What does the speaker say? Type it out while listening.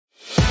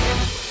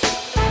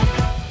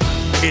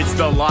It's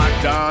the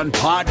Locked On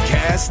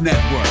Podcast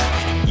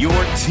Network, your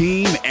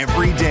team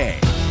every day.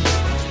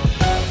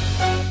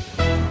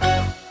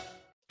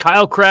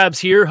 Kyle Krabs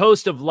here,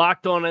 host of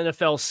Locked On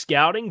NFL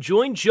Scouting.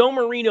 Join Joe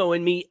Marino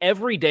and me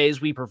every day as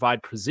we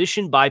provide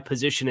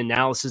position-by-position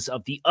analysis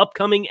of the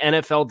upcoming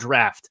NFL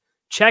Draft.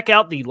 Check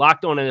out the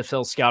Locked On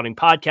NFL Scouting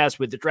podcast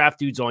with the Draft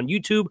Dudes on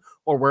YouTube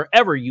or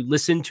wherever you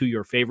listen to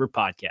your favorite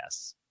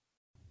podcasts.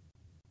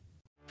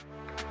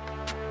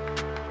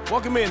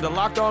 Welcome in to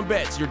Locked On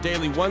Bets, your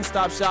daily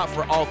one-stop shop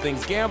for all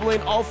things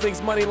gambling, all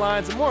things money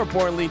lines, and more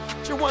importantly,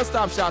 it's your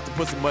one-stop shop to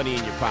put some money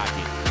in your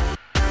pocket.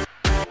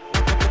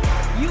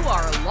 You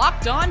are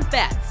Locked On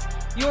Bets,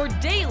 your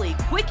daily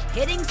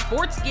quick-hitting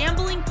sports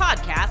gambling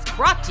podcast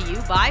brought to you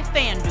by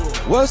FanDuel.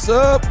 What's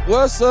up?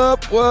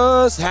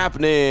 What's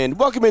happening?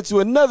 Welcome into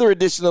another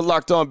edition of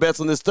Locked On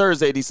Bets on this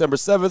Thursday, December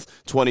 7th,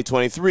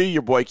 2023.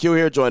 Your boy Q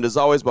here, joined as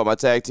always by my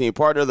tag team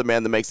partner, the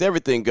man that makes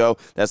everything go.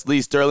 That's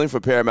Lee Sterling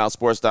from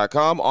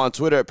ParamountSports.com, on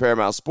Twitter at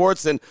Paramount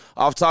Sports. And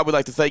off top, we'd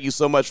like to thank you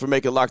so much for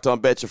making Locked On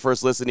Bets your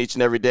first listen each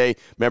and every day.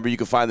 Remember, you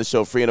can find the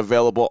show free and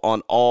available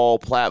on all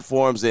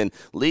platforms. And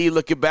Lee,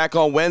 looking back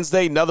on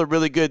Wednesday, another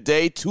really good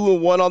day,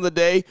 2-1 on the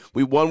day.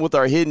 We won with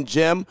our hidden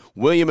gem,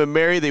 William and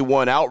Mary. They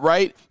won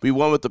outright. We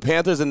won with the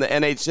Panthers in the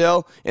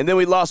NHL, and then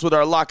we lost with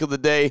our lock of the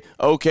day,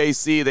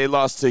 OKC. They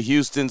lost to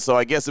Houston, so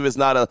I guess if it's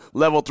not a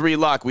level 3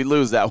 lock, we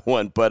lose that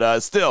one. But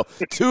still,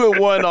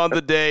 2-1 on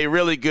the day.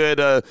 Really good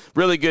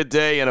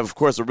day, and of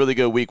course, a really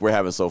good week we're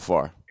having so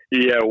far.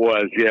 Yeah, it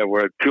was. Yeah,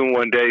 we're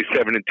 2-1 days,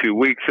 7-2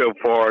 weeks so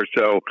far.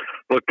 So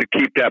look to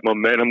keep that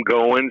momentum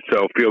going.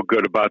 So feel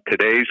good about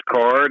today's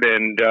card,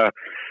 and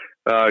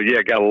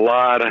got a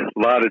lot of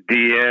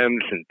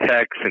DMs and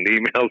texts and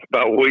emails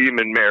about William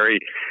and Mary.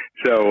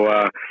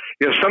 So,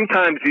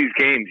 sometimes these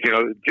games,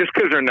 just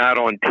because they're not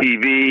on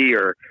TV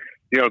or,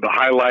 the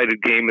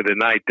highlighted game of the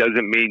night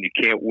doesn't mean you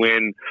can't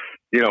win,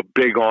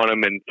 big on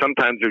them. And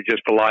sometimes they're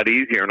just a lot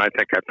easier. And I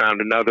think I found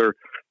another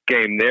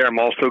game there. I'm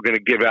also going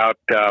to give out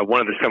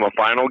one of the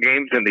semifinal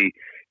games in the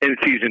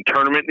in-season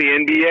tournament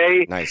in the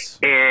NBA. Nice.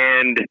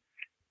 And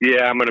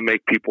yeah, I'm going to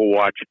make people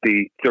watch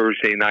the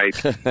Thursday night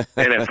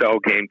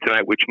NFL game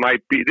tonight, which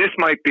might be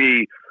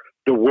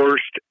the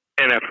worst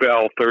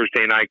NFL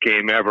Thursday night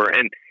game ever.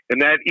 And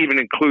that even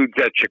includes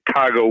that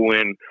Chicago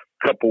win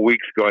a couple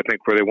weeks ago, I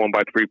think, where they won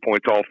by 3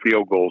 points, all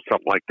field goals,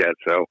 something like that.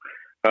 So,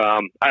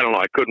 I don't know.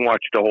 I couldn't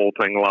watch the whole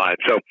thing live.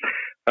 So,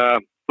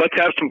 let's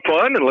have some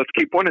fun and let's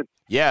keep winning.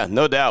 Yeah,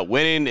 no doubt.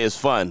 Winning is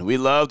fun. We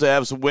love to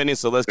have some winning,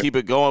 so let's keep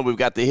it going. We've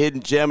got the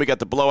hidden gem. We got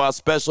the blowout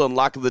special and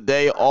lock of the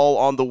day all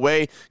on the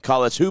way.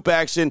 College hoop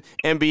action,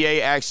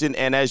 NBA action,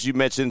 and as you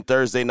mentioned,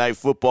 Thursday night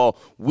football,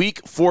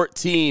 week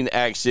 14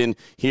 action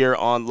here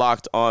on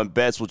Locked On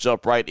Bets. We'll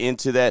jump right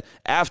into that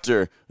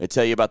after I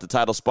tell you about the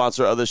title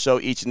sponsor of the show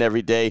each and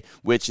every day,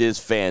 which is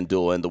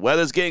FanDuel. And the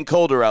weather's getting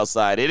colder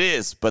outside. It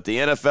is, but the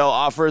NFL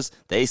offers,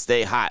 they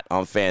stay hot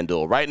on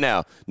FanDuel. Right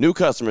now, new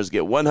customers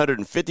get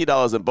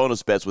 $150 in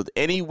bonus bets with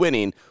any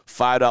winning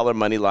 $5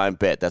 money line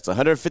bet. That's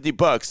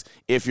 $150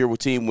 if your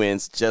team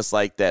wins, just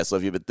like that. So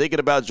if you've been thinking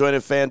about joining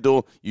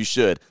FanDuel, you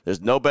should.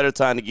 There's no better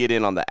time to get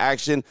in on the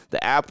action.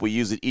 The app, we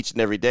use it each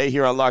and every day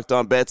here on Locked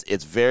On Bets.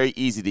 It's very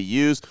easy to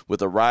use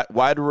with a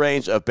wide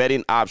range of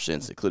betting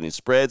options, including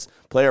spreads,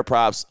 player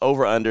props,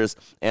 over-unders,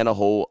 and a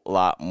whole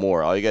lot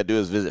more. All you got to do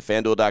is visit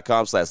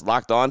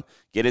FanDuel.com/LockedOn.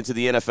 Get into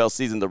the NFL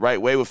season the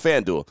right way with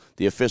FanDuel,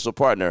 the official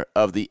partner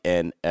of the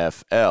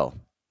NFL.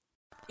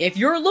 If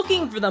you're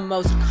looking for the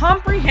most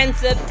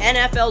comprehensive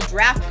NFL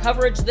draft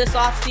coverage this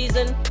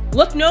offseason,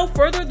 look no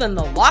further than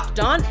the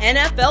Locked On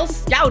NFL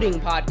Scouting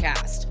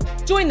Podcast.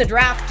 Join the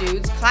Draft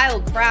Dudes,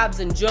 Kyle Krabs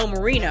and Joe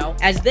Marino,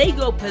 as they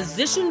go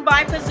position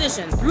by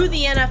position through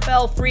the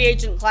NFL free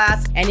agent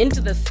class and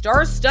into the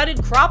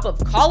star-studded crop of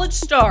college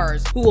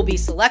stars who will be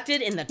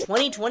selected in the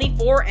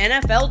 2024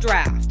 NFL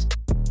Draft.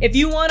 If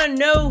you want to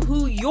know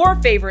who your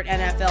favorite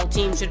NFL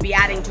team should be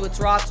adding to its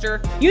roster,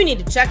 you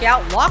need to check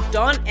out Locked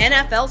On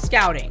NFL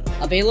Scouting,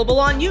 available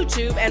on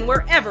YouTube and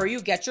wherever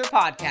you get your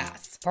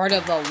podcasts. Part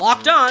of the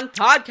Locked On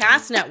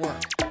Podcast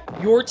Network,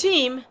 your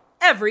team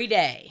every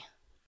day.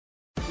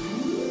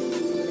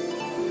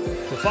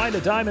 To find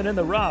a diamond in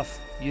the rough,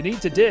 you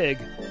need to dig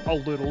a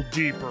little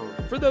deeper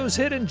for those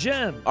hidden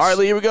gems. All right,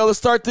 Lee, here we go. Let's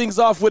start things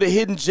off with a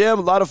hidden gem.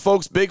 A lot of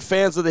folks big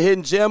fans of the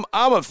hidden gem.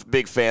 I'm a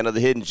big fan of the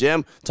hidden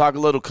gem. Talk a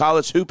little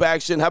college hoop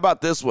action. How about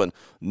this one?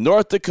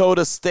 North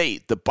Dakota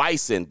State, the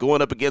Bison,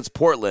 going up against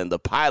Portland, the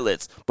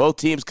Pilots. Both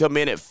teams come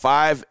in at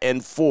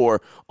 5-4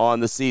 on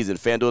the season.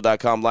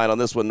 FanDuel.com line on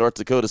this one, North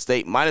Dakota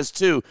State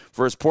 -2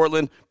 versus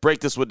Portland. Break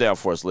this one down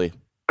for us, Lee.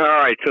 All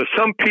right, so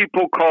some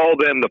people call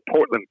them the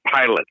Portland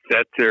Pilots.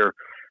 That's their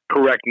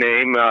correct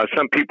name.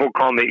 Some people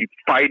call him the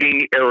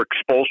Fighting Eric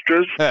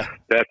Spoelstras.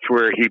 That's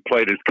where he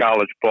played his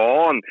college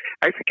ball. And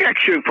I think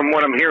actually from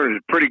what I'm hearing,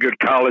 he's a pretty good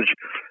college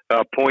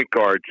point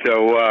guard.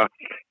 So,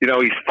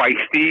 he's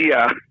feisty.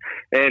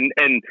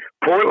 And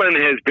Portland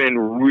has been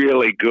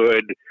really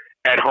good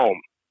at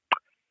home.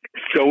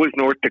 So is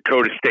North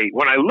Dakota State.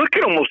 When I look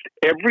at almost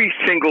every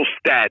single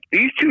stat,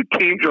 these two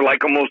teams are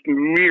like almost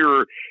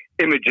mirror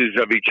images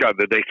of each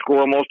other. They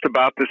score almost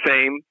about the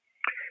same.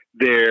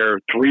 Their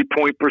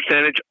three-point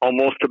percentage,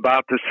 almost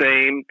about the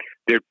same.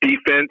 Their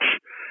defense,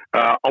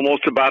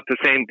 almost about the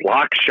same.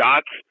 Block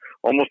shots,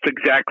 almost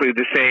exactly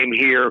the same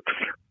here.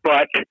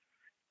 But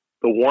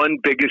the one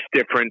biggest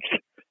difference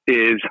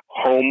is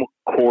home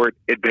court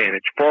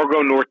advantage.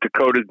 Fargo, North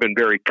Dakota has been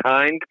very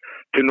kind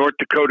to North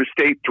Dakota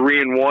State,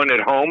 3-1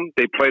 at home.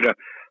 They played a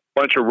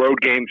bunch of road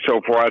games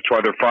so far. That's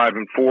why they're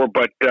 5-4.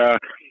 But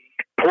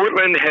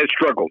Portland has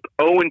struggled,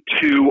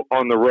 0-2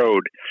 on the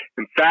road.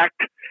 In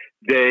fact,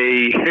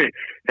 they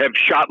have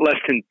shot less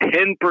than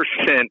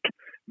 10%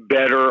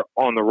 better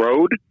on the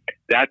road.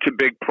 That's a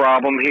big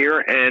problem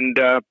here. And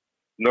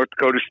North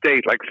Dakota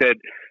State, like I said,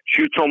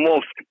 shoots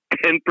almost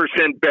 10%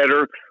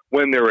 better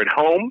when they're at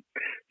home.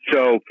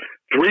 So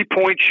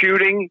 3-point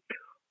shooting,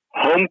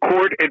 home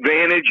court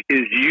advantage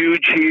is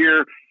huge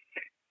here.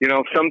 You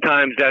know,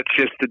 sometimes that's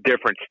just the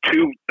difference.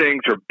 Two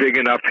things are big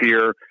enough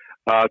here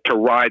to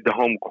ride the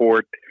home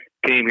court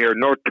team here,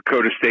 North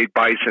Dakota State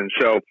Bison.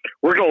 So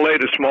we're going to lay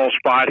the small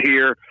spot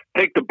here,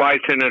 take the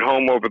Bison at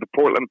home over the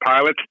Portland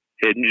Pilots.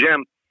 Hidden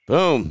gem.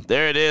 Boom.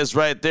 There it is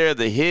right there.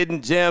 The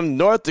hidden gem,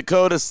 North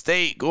Dakota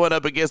State going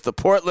up against the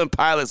Portland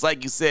Pilots.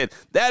 Like you said,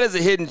 that is a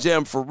hidden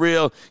gem for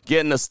real,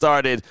 getting us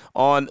started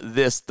on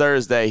this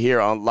Thursday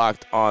here on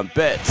Locked On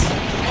Bets.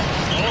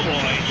 Oh,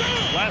 boy.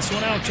 Last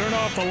one out. Turn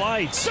off the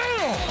lights.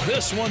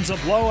 This one's a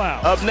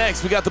blowout. Up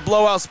next, we got the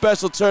blowout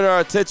special, turning our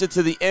attention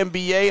to the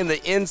NBA and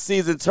the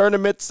in-season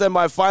tournament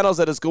semifinals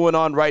that is going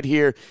on right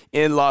here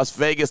in Las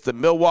Vegas. The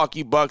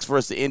Milwaukee Bucks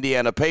versus the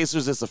Indiana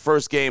Pacers. It's the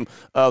first game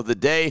of the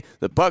day.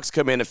 The Bucks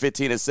come in at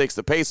 15-6.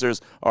 The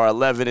Pacers are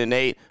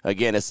 11-8.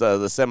 Again, it's the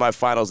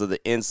semifinals of the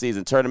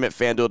in-season tournament.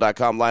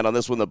 FanDuel.com line on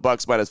this one. The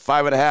Bucks minus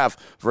 5.5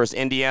 versus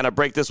Indiana.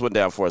 Break this one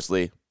down for us,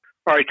 Lee.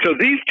 All right, so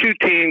these two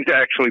teams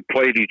actually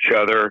played each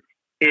other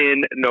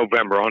in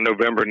November, on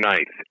November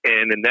 9th.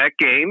 And in that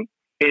game,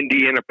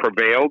 Indiana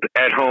prevailed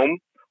at home,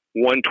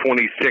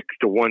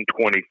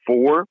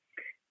 126-124.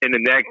 And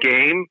in that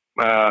game,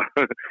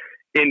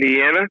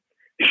 Indiana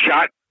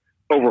shot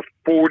over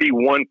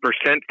 41%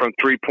 from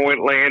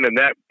three-point land, and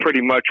that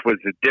pretty much was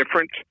the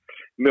difference.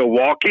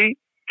 Milwaukee,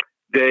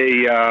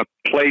 they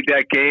played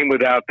that game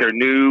without their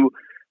new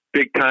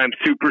big-time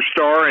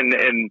superstar,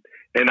 and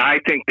I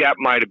think that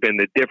might have been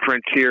the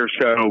difference here.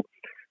 So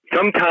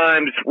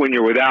sometimes when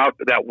you're without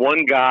that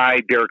one guy,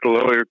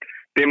 Damian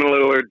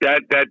Lillard,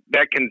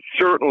 that can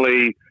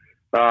certainly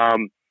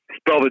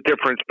spell the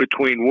difference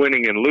between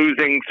winning and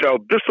losing. So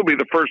this will be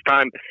the first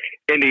time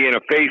Indiana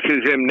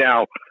faces him.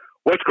 Now,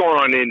 what's going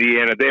on in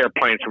Indiana? They are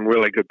playing some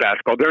really good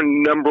basketball. They're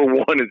number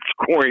one in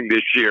scoring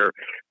this year.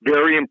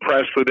 Very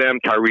impressed with them.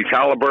 Tyrese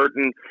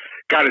Halliburton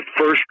got his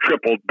first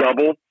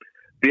triple-double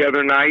the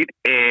other night,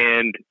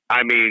 and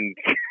I mean,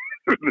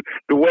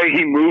 the way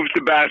he moves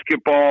the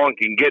basketball and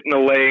can get in the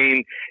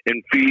lane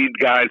and feed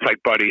guys like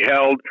Buddy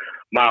Held,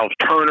 Miles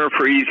Turner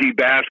for easy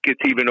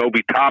baskets, even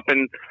Obi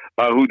Toppin,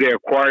 who they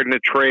acquired in the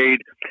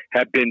trade,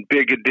 have been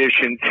big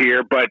additions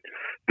here. But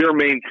there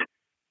remains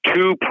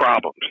two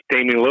problems.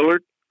 Damian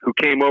Lillard, who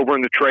came over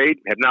in the trade,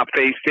 have not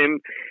faced him,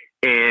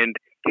 and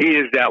he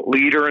is that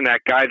leader and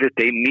that guy that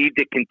they need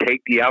that can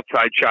take the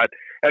outside shot.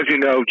 As you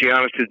know,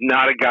 Giannis is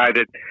not a guy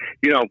that,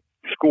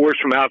 scores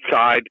from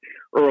outside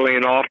early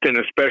and often,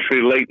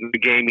 especially late in the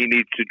game. He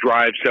needs to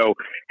drive. So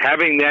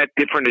having that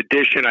different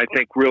addition, I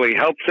think, really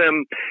helps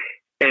them.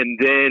 And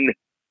then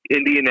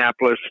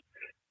Indianapolis,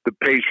 the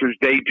Pacers,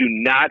 they do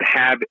not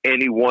have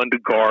anyone to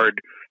guard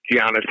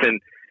Giannis.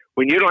 And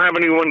when you don't have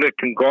anyone that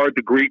can guard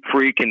the Greek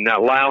Freak and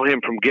allow him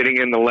from getting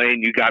in the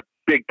lane, you got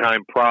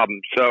big-time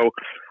problems. So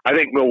I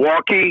think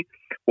Milwaukee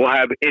will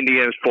have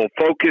Indiana's full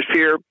focus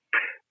here.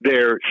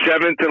 They're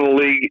seventh in the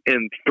league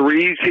in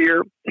threes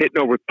here, hitting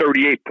over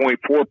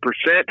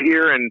 38.4%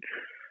 here. And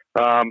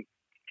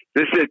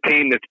this is a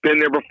team that's been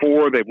there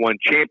before. They've won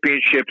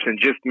championships and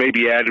just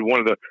maybe added one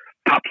of the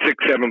top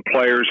 6-7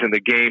 players in the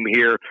game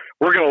here.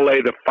 We're going to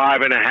lay the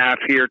 5.5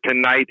 here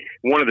tonight.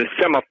 One of the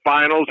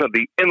semifinals of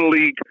the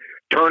in-league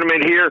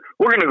tournament here.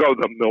 We're going to go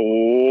the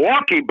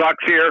Milwaukee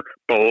Bucks here,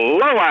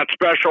 blowout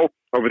special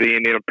over the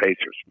Indiana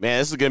Pacers. Man,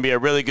 this is going to be a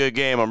really good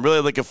game. I'm really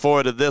looking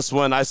forward to this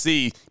one. I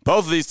see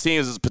both of these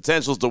teams as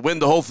potentials to win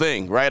the whole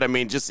thing, right? I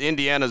mean, just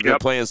Indiana's been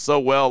playing so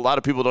well. A lot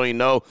of people don't even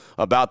know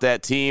about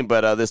that team,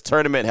 but this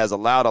tournament has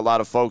allowed a lot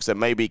of folks that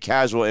may be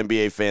casual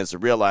NBA fans to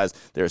realize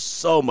there's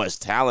so much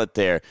talent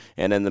there.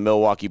 And then the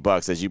Milwaukee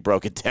Bucks, as you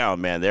broke it down,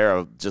 man, they're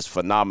a just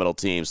phenomenal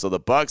team. So the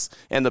Bucks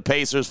and the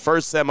Pacers,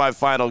 first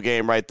semifinal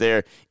game right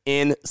there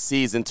in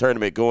season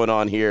tournament going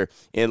on here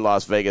in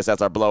Las Vegas.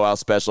 That's our blowout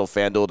special.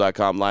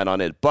 FanDuel.com line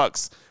on it.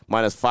 Bucks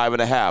minus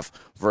 5.5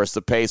 versus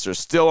the Pacers.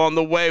 Still on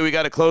the way. We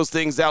got to close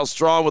things out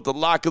strong with the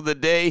lock of the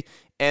day.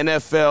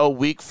 NFL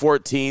Week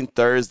 14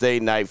 Thursday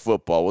Night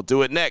Football. We'll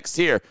do it next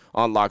here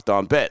on Locked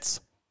On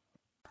Bets.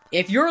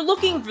 If you're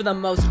looking for the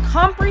most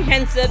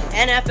comprehensive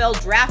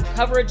NFL draft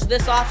coverage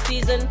this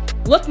offseason,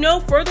 look no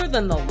further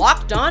than the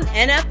Locked On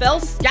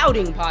NFL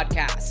Scouting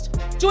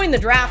Podcast. Join the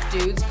draft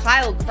dudes,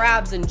 Kyle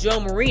Krabs and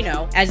Joe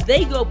Marino, as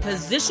they go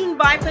position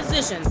by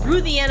position through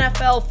the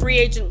NFL free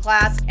agent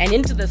class and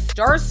into the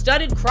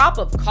star-studded crop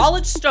of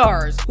college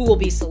stars who will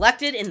be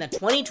selected in the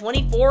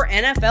 2024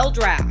 NFL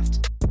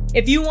Draft.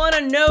 If you want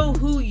to know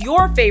who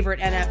your favorite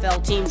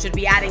NFL team should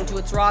be adding to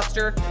its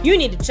roster, you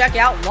need to check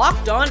out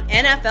Locked On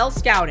NFL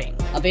Scouting,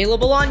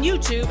 available on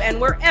YouTube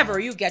and wherever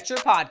you get your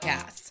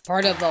podcasts.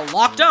 Part of the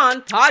Locked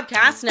On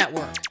Podcast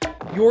Network,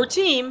 your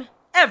team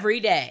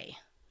every day.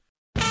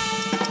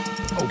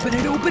 Open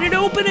it, open it,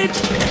 open it!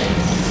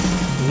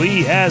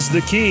 Lee has the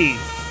key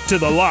to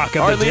the lock of the day.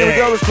 All right, Lee, here we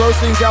go. Let's close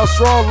things out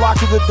strong.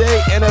 Lock of the day,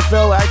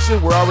 NFL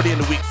action. We're already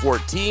into Week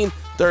 14,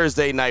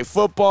 Thursday Night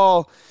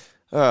Football.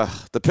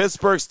 The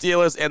Pittsburgh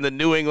Steelers and the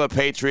New England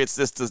Patriots.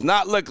 This does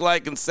not look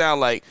like and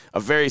sound like a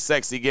very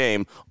sexy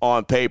game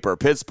on paper.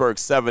 Pittsburgh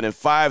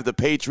 7-5, the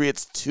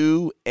Patriots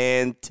 2-10.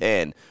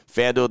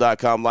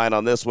 FanDuel.com line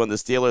on this one. The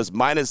Steelers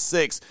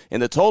 -6,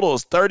 and the total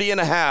is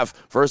 30.5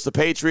 versus the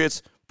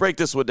Patriots. Break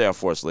this one down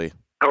for us, Lee.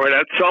 All right,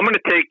 so I'm going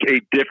to take a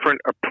different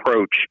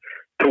approach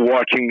to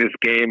watching this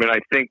game, and I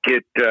think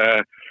it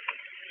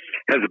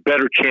has a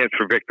better chance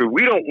for victory.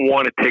 We don't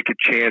want to take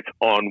a chance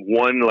on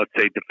one, let's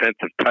say,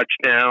 defensive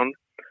touchdown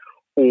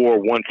or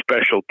one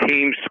special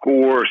team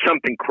score or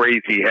something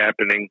crazy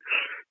happening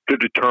to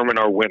determine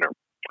our winner.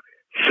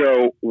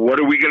 So what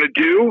are we going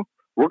to do?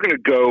 We're going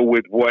to go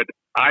with what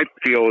I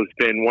feel has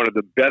been one of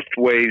the best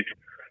ways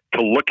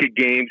to look at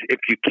games if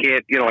you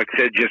can't, like I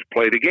said, just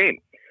play the game.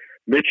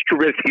 Mitch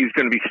Trubisky is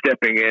going to be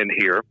stepping in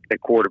here at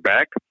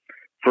quarterback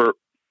for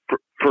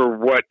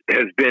what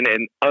has been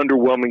an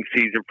underwhelming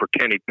season for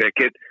Kenny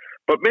Pickett.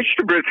 But Mitch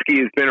Trubisky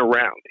has been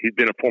around. He's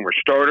been a former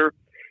starter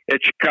at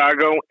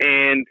Chicago,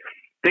 and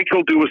I think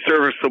he'll do a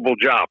serviceable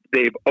job.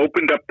 They've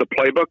opened up the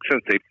playbook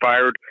since they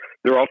fired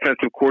their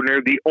offensive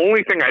coordinator. The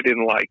only thing I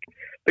didn't like,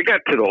 they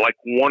got to the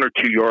 1 or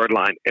 2 yard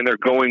line, and they're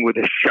going with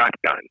a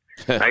shotgun.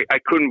 I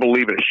couldn't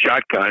believe it, a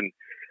shotgun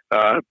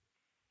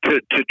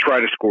to try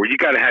to score. You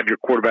got to have your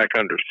quarterback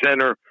under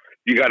center.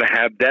 You got to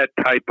have that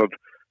type of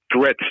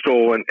threat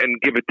stole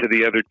and give it to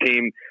the other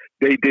team.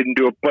 They didn't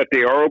do it, but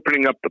they are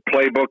opening up the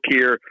playbook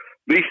here.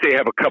 At least they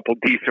have a couple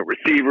decent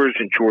receivers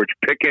in George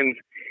Pickens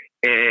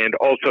and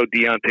also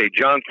Deontay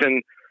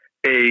Johnson,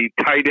 a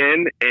tight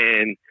end,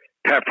 and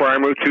Pat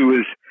Freiermuth, who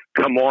has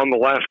come on the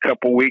last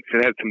couple weeks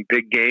and had some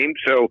big games.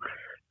 So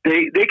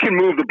they can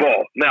move the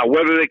ball. Now,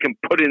 whether they can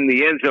put it in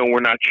the end zone,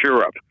 we're not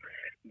sure of.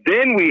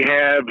 Then we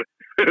have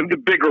the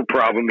bigger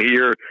problem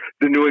here,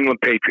 the New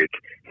England Patriots,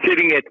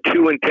 sitting at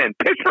 2-10.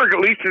 Pittsburgh at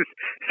least is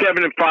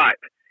 7-5,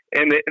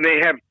 and they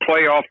have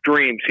playoff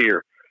dreams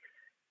here.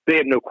 They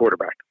have no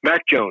quarterback.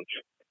 Mac Jones,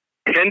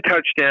 10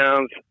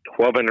 touchdowns,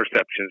 12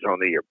 interceptions on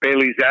the year.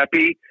 Bailey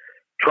Zappi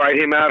tried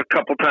him out a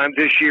couple times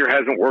this year,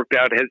 hasn't worked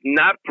out, has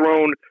not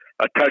thrown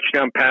a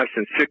touchdown pass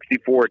in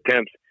 64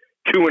 attempts,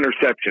 2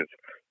 interceptions.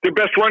 Their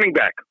best running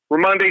back,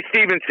 Ramondre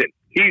Stevenson,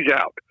 he's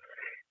out.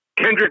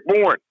 Kendrick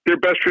Bourne, their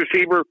best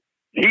receiver,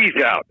 he's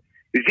out.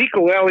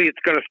 Ezekiel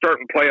Elliott's going to start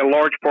and play a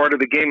large part of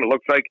the game. It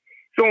looks like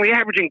he's only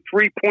averaging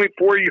 3.4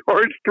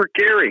 yards per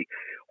carry.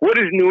 What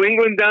has New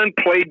England done?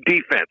 Played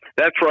defense.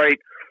 That's right.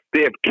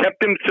 They have kept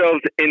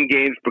themselves in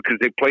games because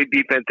they played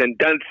defense and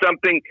done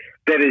something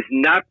that has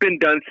not been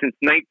done since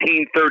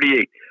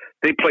 1938.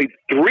 They played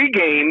 3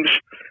 games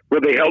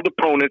where they held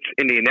opponents,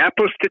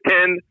 Indianapolis to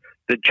 10,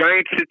 the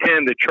Giants to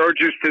 10, the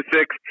Chargers to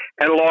 6,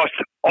 and lost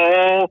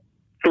all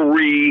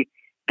 3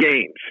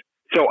 games.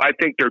 So I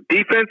think their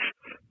defense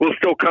will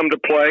still come to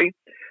play.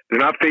 They're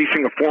not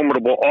facing a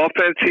formidable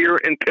offense here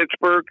in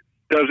Pittsburgh,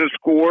 doesn't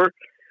score.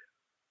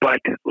 But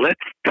let's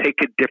take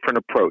a different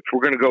approach.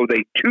 We're going to go with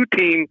a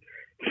 2-team,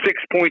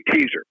 6-point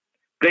teaser.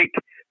 Think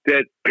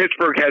that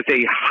Pittsburgh has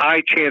a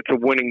high chance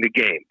of winning the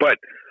game. But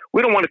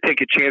we don't want to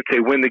take a chance they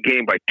win the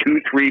game by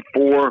 2, 3,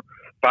 4,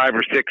 5,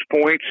 or 6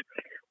 points.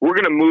 We're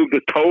going to move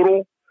the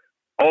total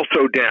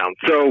also down.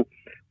 So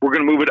we're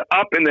going to move it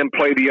up and then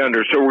play the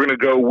under. So we're going to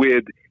go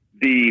with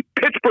the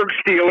Pittsburgh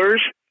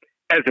Steelers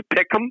as a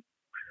pick'em,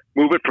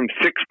 move it from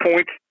 6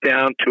 points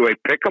down to a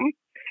pick'em,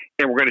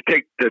 and we're going to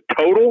take the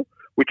total,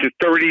 which is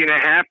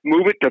 30.5,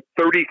 move it to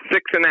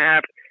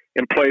 36.5,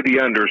 and play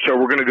the under. So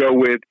we're going to go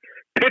with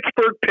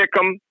Pittsburgh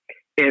pick'em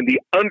and the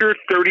under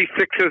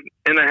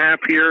 36.5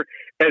 here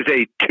as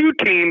a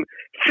 2-team,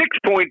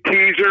 6-point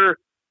teaser.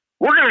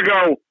 We're going to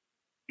go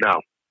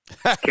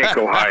can't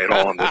go high at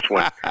all on this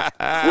one.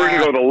 We're going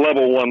to go the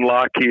level 1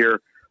 lock here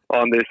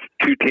on this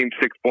 2-team,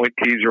 6-point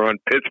teaser on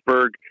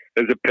Pittsburgh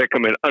as a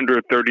pick'em at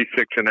under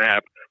 36.5.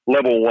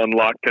 Level 1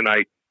 lock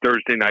tonight,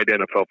 Thursday night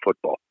NFL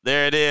football.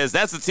 There it is.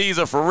 That's a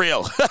teaser for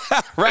real,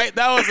 right?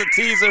 That was a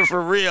teaser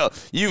for real.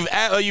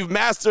 You've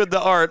mastered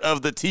the art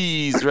of the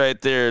tease right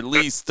there.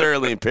 Lee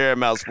Sterling,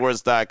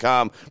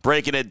 ParamountSports.com,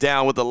 breaking it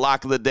down with the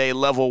lock of the day,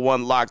 level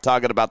 1 lock,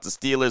 talking about the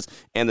Steelers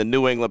and the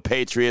New England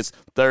Patriots,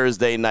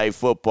 Thursday night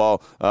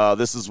football.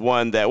 This is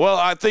one that,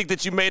 I think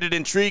that you made it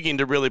intriguing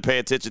to really pay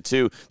attention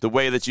to the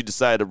way that you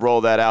decided to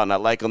roll that out. And I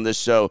like on this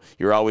show,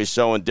 you're always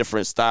showing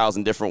different styles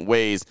and different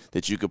ways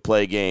that you could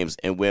play games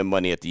and win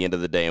money at the end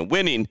of the day. day. And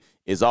winning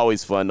is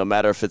always fun, no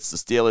matter if it's the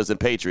Steelers and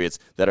Patriots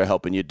that are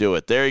helping you do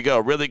it. There you go.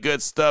 Really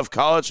good stuff.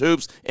 College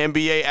hoops,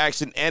 NBA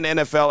action, and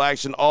NFL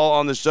action all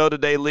on the show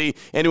today, Lee.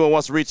 Anyone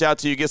wants to reach out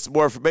to you, get some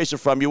more information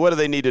from you, what do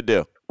they need to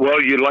do?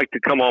 Well, you'd like to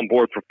come on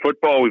board for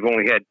football. We've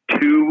only had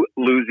 2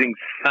 losing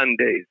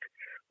Sundays.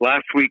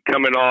 Last week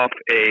coming off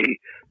a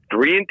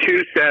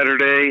 3-2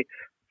 Saturday,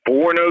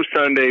 4-0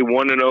 Sunday,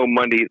 1-0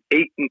 Monday,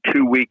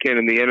 8-2 weekend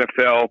in the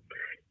NFL.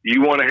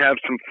 You want to have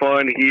some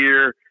fun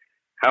here?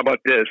 How about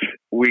this?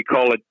 We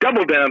call it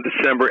Double Down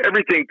December,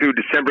 everything through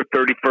December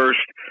 31st.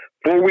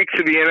 4 weeks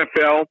of the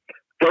NFL,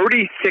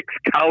 36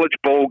 college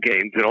bowl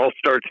games. It all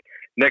starts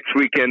next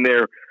weekend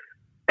there.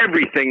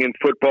 Everything in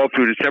football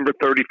through December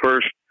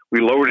 31st. We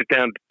lowered it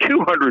down to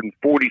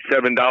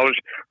 $247,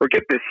 or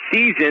get the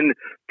season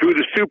through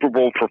the Super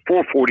Bowl for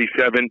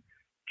 $447.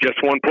 Just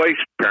one place,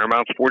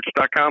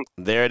 ParamountSports.com.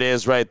 There it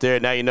is right there.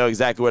 Now you know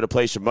exactly where to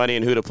place your money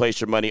and who to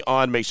place your money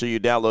on. Make sure you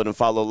download and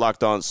follow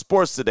Locked On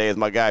Sports today, as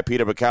my guy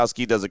Peter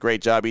Bukowski does a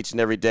great job each and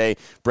every day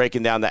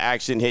breaking down the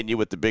action, hitting you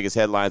with the biggest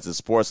headlines in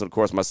sports. And, of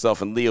course,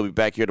 myself and Lee will be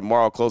back here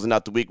tomorrow, closing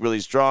out the week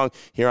really strong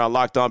here on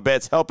Locked On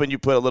Bets, helping you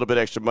put a little bit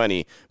extra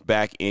money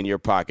back in your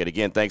pocket.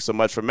 Again, thanks so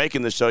much for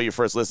making the show your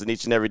first listen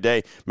each and every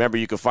day. Remember,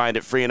 you can find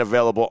it free and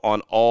available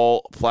on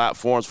all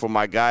platforms. For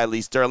my guy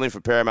Lee Sterling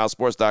from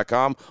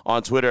ParamountSports.com,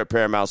 on Twitter at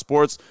Paramount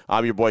Sports.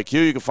 I'm your boy Q.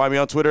 You can find me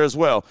on Twitter as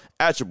well,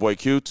 at your boy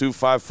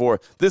Q254.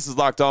 This is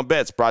Locked On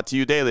Bets, brought to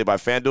you daily by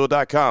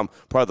FanDuel.com,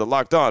 part of the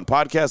Locked On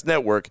Podcast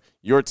Network,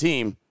 your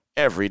team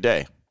every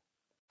day.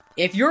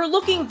 If you're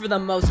looking for the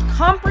most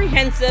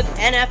comprehensive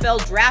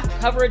NFL draft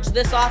coverage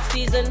this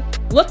offseason,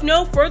 look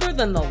no further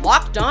than the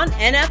Locked On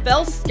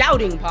NFL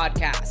Scouting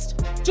Podcast.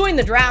 Join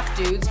the draft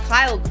dudes,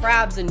 Kyle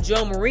Krabs and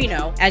Joe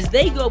Marino, as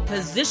they go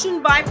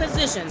position by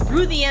position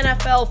through the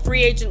NFL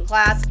free agent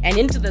class and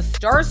into the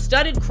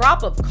star-studded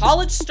crop of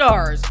college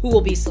stars who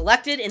will be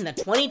selected in the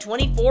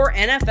 2024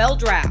 NFL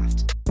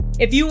Draft.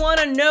 If you want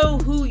to know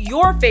who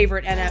your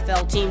favorite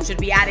NFL team should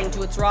be adding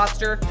to its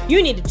roster,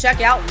 you need to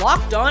check out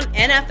Locked On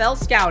NFL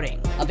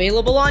Scouting,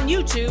 available on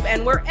YouTube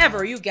and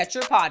wherever you get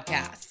your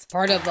podcasts.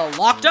 Part of the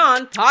Locked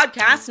On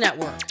Podcast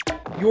Network,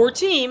 your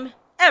team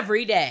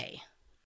every day.